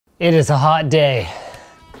It is a hot day.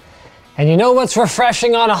 And you know what's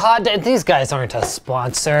refreshing on a hot day? These guys aren't a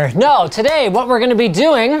sponsor. No, today what we're gonna be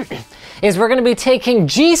doing is we're gonna be taking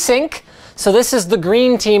G-Sync. So this is the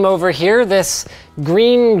green team over here, this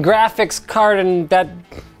green graphics card and that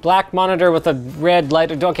black monitor with a red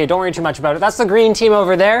light. Okay, don't worry too much about it. That's the green team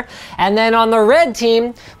over there. And then on the red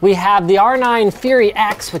team, we have the R9 Fury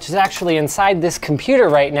X, which is actually inside this computer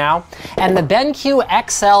right now, and the BenQ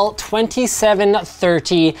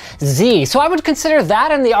XL2730Z. So I would consider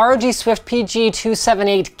that and the ROG Swift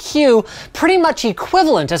PG278Q pretty much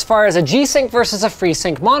equivalent as far as a G-Sync versus a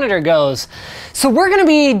FreeSync monitor goes. So we're gonna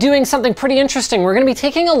be doing something pretty interesting. We're gonna be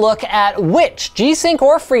taking a look at which G-Sync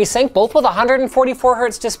or FreeSync, both with 144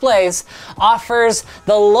 Hz displays, offers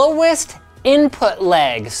the lowest input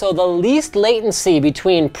lag, so the least latency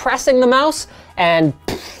between pressing the mouse and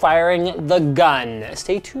firing the gun.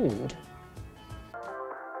 Stay tuned.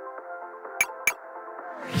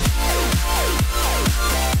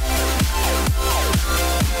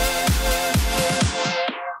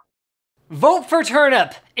 Vote for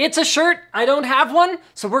turnip. It's a shirt, I don't have one,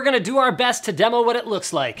 so we're gonna do our best to demo what it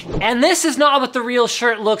looks like. And this is not what the real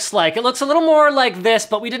shirt looks like. It looks a little more like this,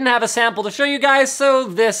 but we didn't have a sample to show you guys, so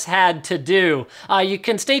this had to do. You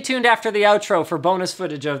can stay tuned after the outro for bonus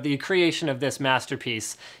footage of the creation of this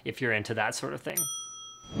masterpiece, if you're into that sort of thing.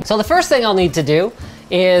 So the first thing I'll need to do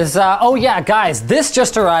is, oh yeah, guys, this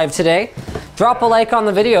just arrived today. Drop a like on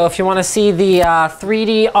the video if you want to see the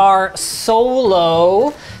 3DR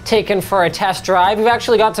Solo taken for a test drive. We've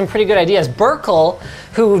actually got some pretty good ideas. Burkle,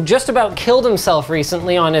 who just about killed himself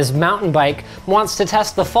recently on his mountain bike, wants to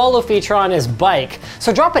test the follow feature on his bike.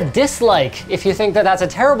 So drop a dislike if you think that that's a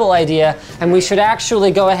terrible idea and we should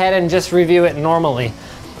actually go ahead and just review it normally.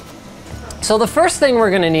 So the first thing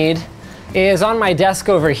we're gonna need is on my desk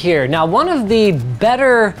over here. Now, one of the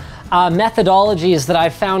better methodologies that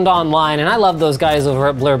I've found online, and I love those guys over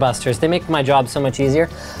at Blurbusters, they make my job so much easier.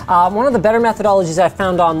 One of the better methodologies I've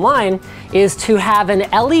found online is to have an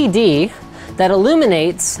LED that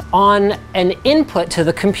illuminates on an input to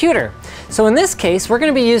the computer. So in this case, we're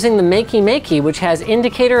gonna be using the Makey, which has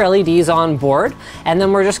indicator LEDs on board, and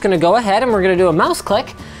then we're just gonna go ahead and we're gonna do a mouse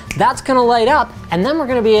click. That's gonna light up, and then we're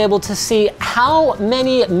gonna be able to see how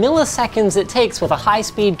many milliseconds it takes with a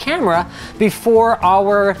high-speed camera before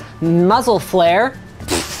our muzzle flare,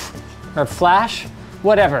 or flash,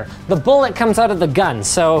 whatever, the bullet comes out of the gun.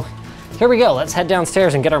 So here we go, let's head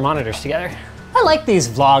downstairs and get our monitors together. I like these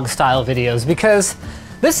vlog style videos because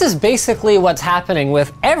this is basically what's happening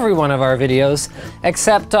with every one of our videos,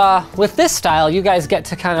 except with this style, you guys get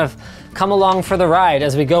to kind of come along for the ride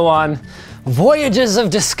as we go on voyages of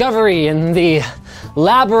discovery in the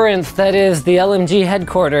labyrinth that is the LMG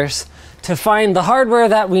headquarters to find the hardware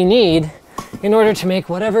that we need in order to make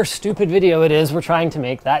whatever stupid video it is we're trying to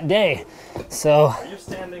make that day. So, are you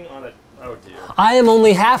standing on a, oh dear. I am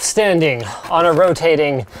only half standing on a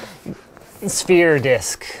rotating sphere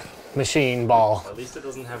disc machine ball. At least it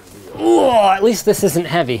doesn't have wheels. Oh, at least this isn't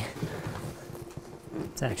heavy.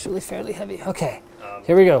 It's actually fairly heavy. Okay,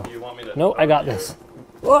 here we go. You want me to no, I got this.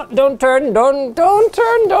 Oh, don't turn, don't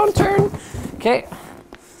turn. Okay,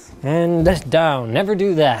 and down, never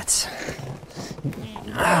do that.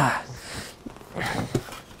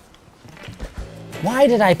 Why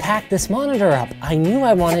did I pack this monitor up? I knew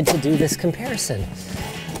I wanted to do this comparison.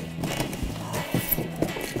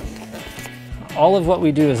 All of what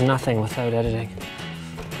we do is nothing without editing.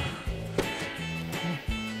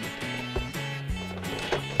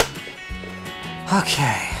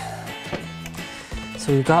 Okay.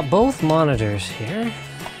 So we've got both monitors here.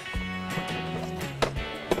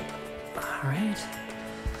 All right.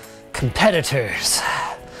 Competitors,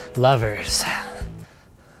 lovers.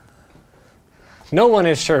 No one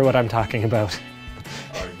is sure what I'm talking about.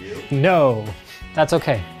 Are you? No, that's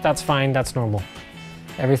okay. That's fine, that's normal.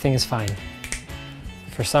 Everything is fine.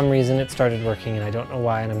 For some reason it started working and I don't know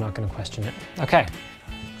why and I'm not gonna question it. Okay.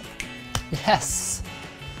 Yes.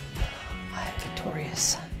 I'm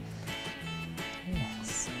victorious.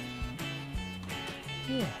 Yes.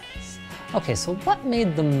 Yes. Okay, so what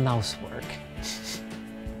made the mouse work?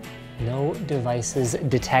 No devices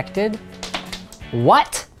detected?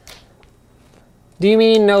 What? Do you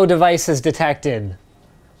mean no devices detected?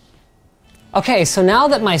 Okay, so now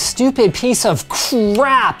that my stupid piece of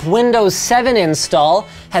crap Windows 7 install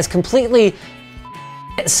has completely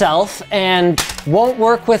itself and won't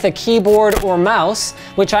work with a keyboard or mouse,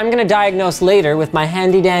 which I'm gonna diagnose later with my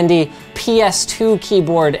handy dandy PS2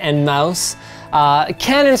 keyboard and mouse,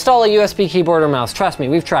 Can install a USB keyboard or mouse. Trust me,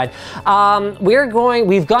 we've tried.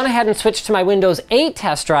 We've gone ahead and switched to my Windows 8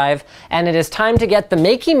 test drive, and it is time to get the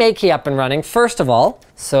Makey up and running, first of all.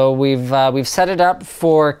 So we've set it up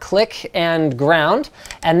for click and ground,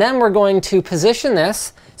 and then we're going to position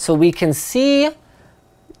this so we can see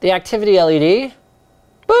the activity LED.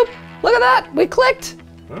 Boop, look at that, we clicked.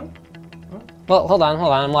 Huh? Well, hold on.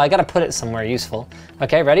 Well, I gotta put it somewhere useful.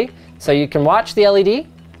 Okay, ready? So you can watch the LED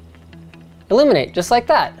illuminate, just like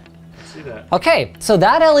that. I see that. Okay, so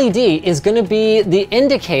that LED is gonna be the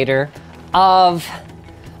indicator of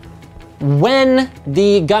when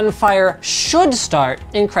the gunfire should start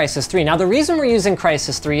in Crysis 3. Now, the reason we're using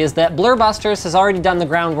Crysis 3 is that Blurbusters has already done the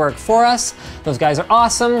groundwork for us. Those guys are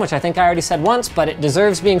awesome, which I think I already said once, but it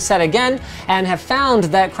deserves being said again, and have found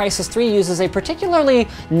that Crysis 3 uses a particularly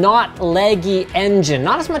not laggy engine.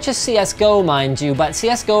 Not as much as CSGO, mind you, but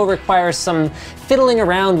CSGO requires some fiddling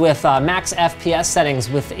around with max FPS settings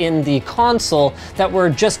within the console that we're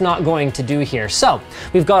just not going to do here. So,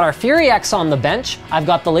 we've got our Fury X on the bench. I've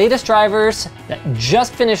got the latest drivers that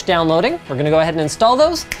just finished downloading. We're gonna go ahead and install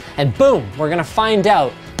those, and boom, we're gonna find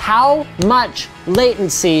out how much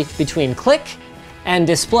latency between click and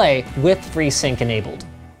display with FreeSync enabled.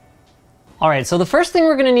 All right, so the first thing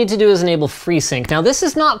we're gonna need to do is enable FreeSync. Now, this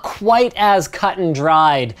is not quite as cut and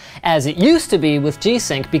dried as it used to be with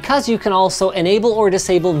G-Sync, because you can also enable or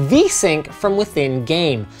disable V-Sync from within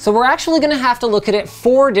game. So we're actually gonna have to look at it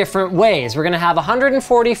 4 different ways. We're gonna have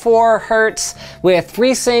 144 Hertz with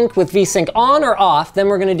FreeSync, with V-Sync on or off. Then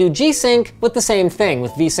we're gonna do G-Sync with the same thing,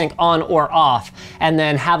 with V-Sync on or off, and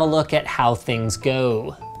then have a look at how things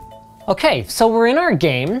go. Okay, so we're in our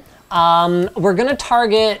game. We're gonna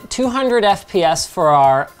target 200 FPS for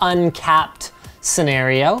our uncapped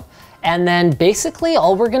scenario. And then basically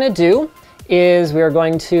all we're gonna do is we're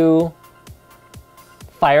going to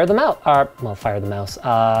fire the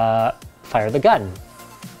gun.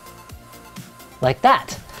 Like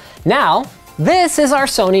that. Now, this is our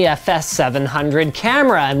Sony FS700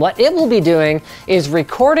 camera, and what it will be doing is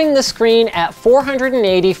recording the screen at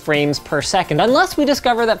 480 frames per second, unless we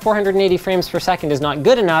discover that 480 frames per second is not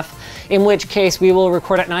good enough, in which case we will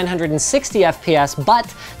record at 960 FPS,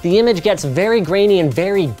 but the image gets very grainy and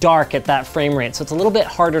very dark at that frame rate, so it's a little bit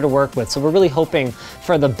harder to work with, so we're really hoping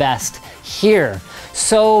for the best here.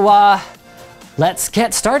 So let's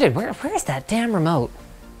get started. Where's that damn remote?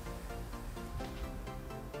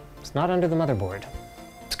 Not under the motherboard.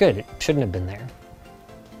 It's good, it shouldn't have been there.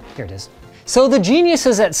 Here it is. So the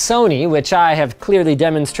geniuses at Sony, which I have clearly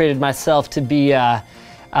demonstrated myself to be a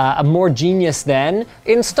more genius than,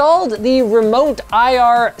 installed the remote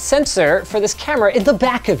IR sensor for this camera in the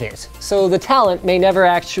back of it. So the talent may never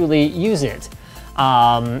actually use it.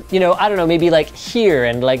 You know, I don't know, maybe like here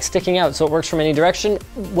and like sticking out so it works from any direction,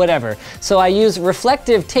 whatever. So I use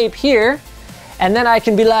reflective tape here, and then I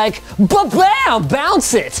can be like, ba-bam,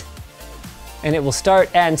 bounce it. And it will start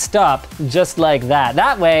and stop just like that.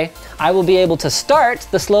 That way, I will be able to start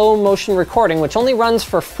the slow motion recording, which only runs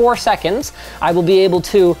for 4 seconds. I will be able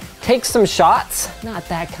to take some shots. Not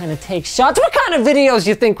that kind of take shots. What kind of videos do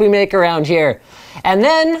you think we make around here? And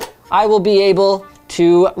then I will be able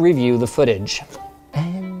to review the footage.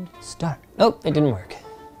 And start. Oh, it didn't work.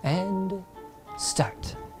 And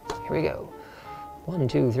start. Here we go. 1,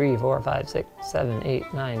 2, 3, 4, 5, 6, 7,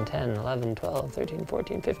 8, 9, 10, 11, 12, 13,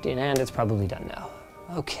 14, 15, and it's probably done now.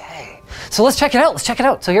 Okay, so let's check it out,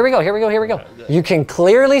 So here we go. You can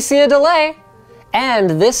clearly see a delay,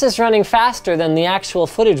 and this is running faster than the actual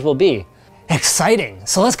footage will be. Exciting,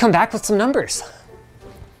 so let's come back with some numbers.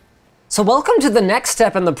 So welcome to the next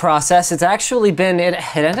step in the process. It's actually been, it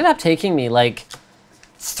ended up taking me like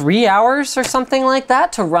 3 hours or something like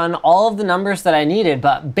that to run all of the numbers that I needed.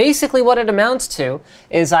 But basically what it amounts to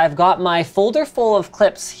is I've got my folder full of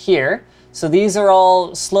clips here. So these are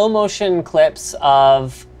all slow motion clips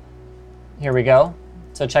of, here we go.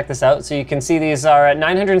 So check this out. So you can see these are at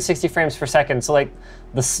 960 frames per second. So like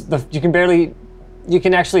you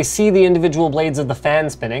can actually see the individual blades of the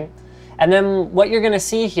fan spinning. And then what you're gonna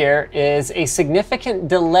see here is a significant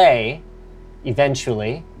delay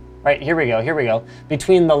eventually. Right, here we go,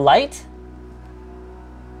 between the light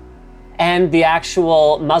and the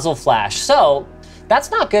actual muzzle flash. So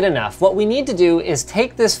that's not good enough. What we need to do is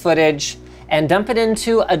take this footage and dump it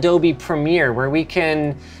into Adobe Premiere, where we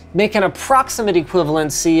can make an approximate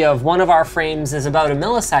equivalency of one of our frames is about a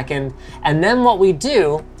millisecond. And then what we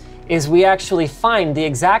do is we actually find the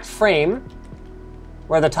exact frame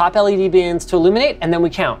where the top LED begins to illuminate, and then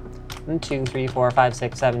we count. 1, 2, 3, 4, 5,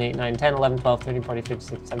 6, 7, 8, 9, 10, 11, 12, 13, 14, 15,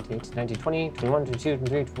 16, 17, 18, 19, 20, 21, 22,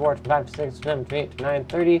 23, 24, 25, 26, 27, 28, 29,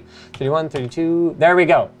 30, 31, 32. There we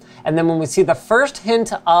go. And then when we see the first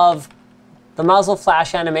hint of the muzzle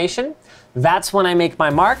flash animation, that's when I make my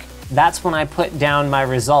mark. That's when I put down my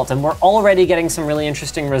result. And we're already getting some really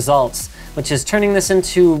interesting results, which is turning this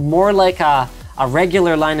into more like a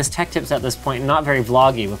regular Linus Tech Tips at this point, not very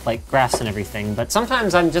vloggy with like graphs and everything, but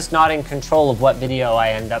sometimes I'm just not in control of what video I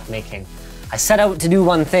end up making. I set out to do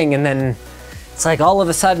one thing and then it's like all of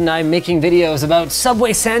a sudden I'm making videos about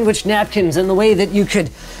Subway sandwich napkins and the way that you could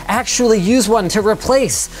actually use one to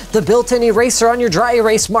replace the built-in eraser on your dry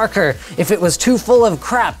erase marker if it was too full of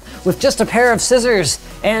crap, with just a pair of scissors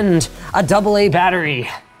and a AA battery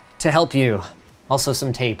to help you. Also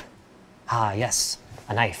some tape. Ah, yes,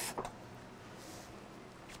 a knife.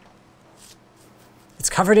 It's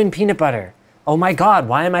covered in peanut butter. Oh my God,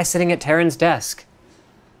 why am I sitting at Taryn's desk?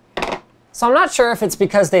 So I'm not sure if it's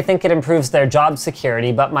because they think it improves their job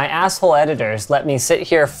security, but my asshole editors let me sit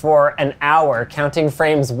here for an hour counting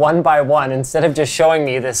frames one by one instead of just showing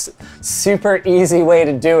me this super easy way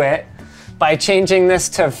to do it by changing this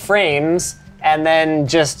to frames and then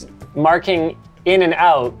just marking in and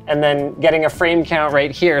out and then getting a frame count right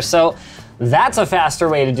here. So that's a faster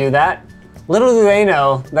way to do that. Little do they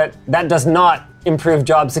know that that does not improve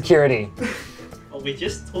job security. Well, we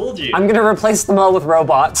just told you. I'm gonna replace them all with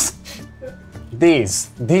robots. These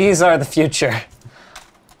are the future.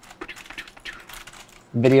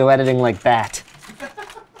 Video editing like that.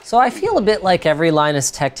 So I feel a bit like every Linus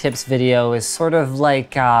Tech Tips video is sort of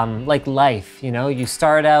like life, you know? You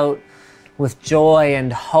start out with joy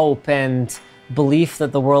and hope and belief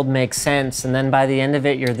that the world makes sense, and then by the end of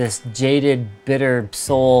it, you're this jaded, bitter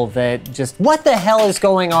soul that just, what the hell is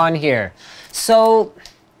going on here? So,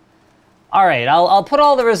 all right, I'll put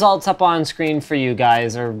all the results up on screen for you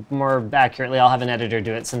guys, or more accurately, I'll have an editor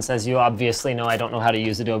do it, since as you obviously know, I don't know how to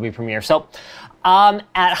use Adobe Premiere. So, at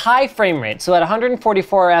high frame rate, so at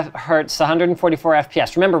 144 hertz, 144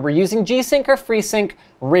 FPS, remember, we're using G-Sync or FreeSync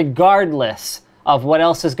regardless of what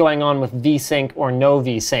else is going on with V-Sync or no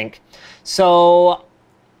V-Sync. So,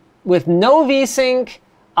 with no V-Sync,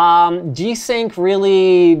 G-Sync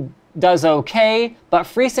really does okay, but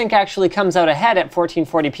FreeSync actually comes out ahead at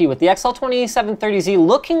 1440p, with the XL2730Z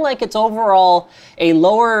looking like it's overall a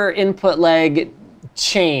lower input lag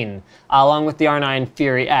chain, along with the R9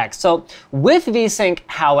 Fury X. So with V-Sync,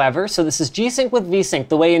 however, so this is G-Sync with V-Sync,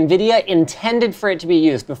 the way NVIDIA intended for it to be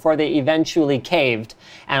used before they eventually caved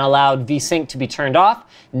and allowed V-Sync to be turned off.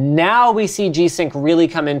 Now we see G-Sync really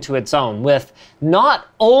come into its own with not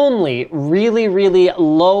only really, really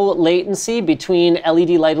low latency between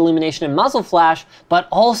LED light illumination and muzzle flash, but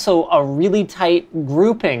also a really tight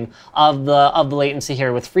grouping of the latency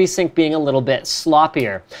here, with FreeSync being a little bit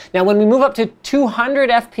sloppier. Now, when we move up to 200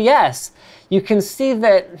 FPS, you can see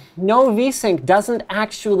that no V-Sync doesn't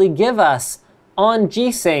actually give us on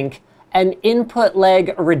G-Sync an input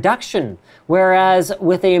lag reduction. Whereas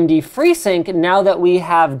with AMD FreeSync, now that we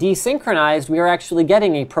have desynchronized, we are actually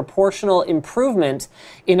getting a proportional improvement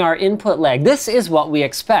in our input lag. This is what we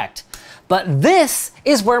expect. But this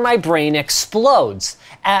is where my brain explodes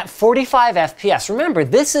at 45 FPS. Remember,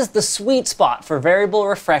 this is the sweet spot for variable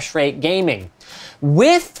refresh rate gaming.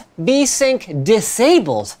 With VSync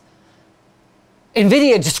disabled,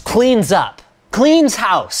 NVIDIA just cleans up, cleans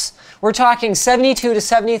house. We're talking 72 to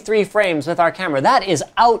 73 frames with our camera. That is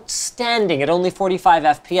outstanding at only 45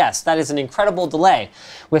 FPS. That is an incredible delay.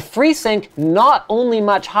 With FreeSync, not only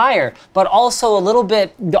much higher, but also a little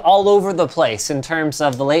bit all over the place in terms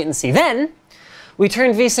of the latency. Then, we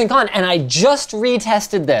turned VSync on, and I just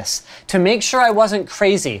retested this to make sure I wasn't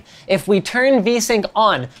crazy. If we turn VSync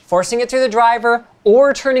on, forcing it through the driver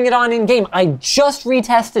or turning it on in-game, I just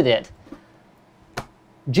retested it.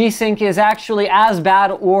 G-Sync is actually as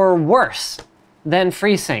bad or worse than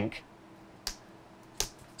FreeSync.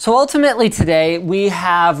 So ultimately today, we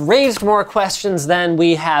have raised more questions than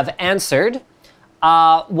we have answered.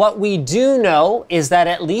 What we do know is that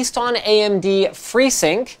at least on AMD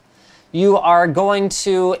FreeSync, you are going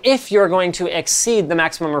to, if you're going to exceed the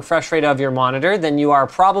maximum refresh rate of your monitor, then you are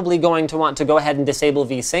probably going to want to go ahead and disable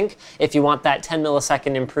VSync if you want that 10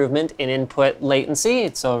 millisecond improvement in input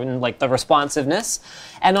latency, so in like the responsiveness.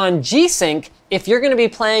 And on G-Sync, if you're going to be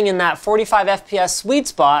playing in that 45 FPS sweet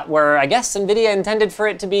spot where I guess NVIDIA intended for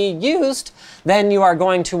it to be used, then you are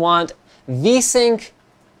going to want VSync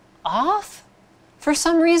off for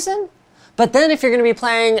some reason. But then if you're going to be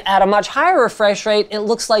playing at a much higher refresh rate, it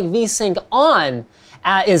looks like VSync on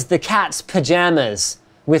is the cat's pajamas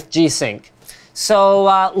with G-Sync.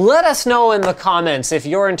 So let us know in the comments if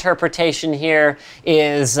your interpretation here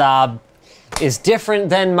is different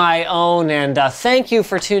than my own, and thank you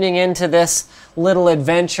for tuning into this little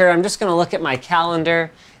adventure. I'm just gonna look at my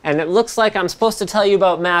calendar, and it looks like I'm supposed to tell you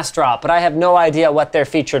about Mass Drop, but I have no idea what their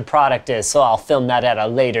featured product is, so I'll film that at a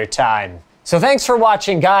later time. So thanks for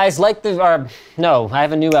watching, guys. No, I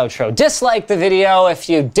have a new outro. Dislike the video if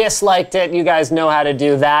you disliked it. You guys know how to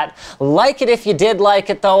do that. Like it if you did like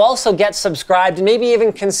it, though. Also get subscribed, and maybe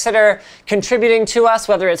even consider contributing to us,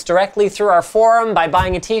 whether it's directly through our forum by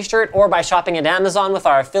buying a t-shirt or by shopping at Amazon with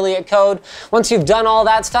our affiliate code. Once you've done all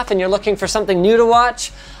that stuff and you're looking for something new to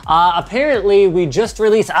watch, apparently we just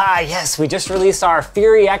released, we just released our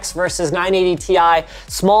Fury X versus 980 Ti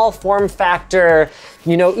small form factor,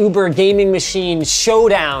 Uber gaming machine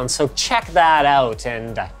showdown. So check that out,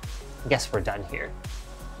 and I guess we're done here.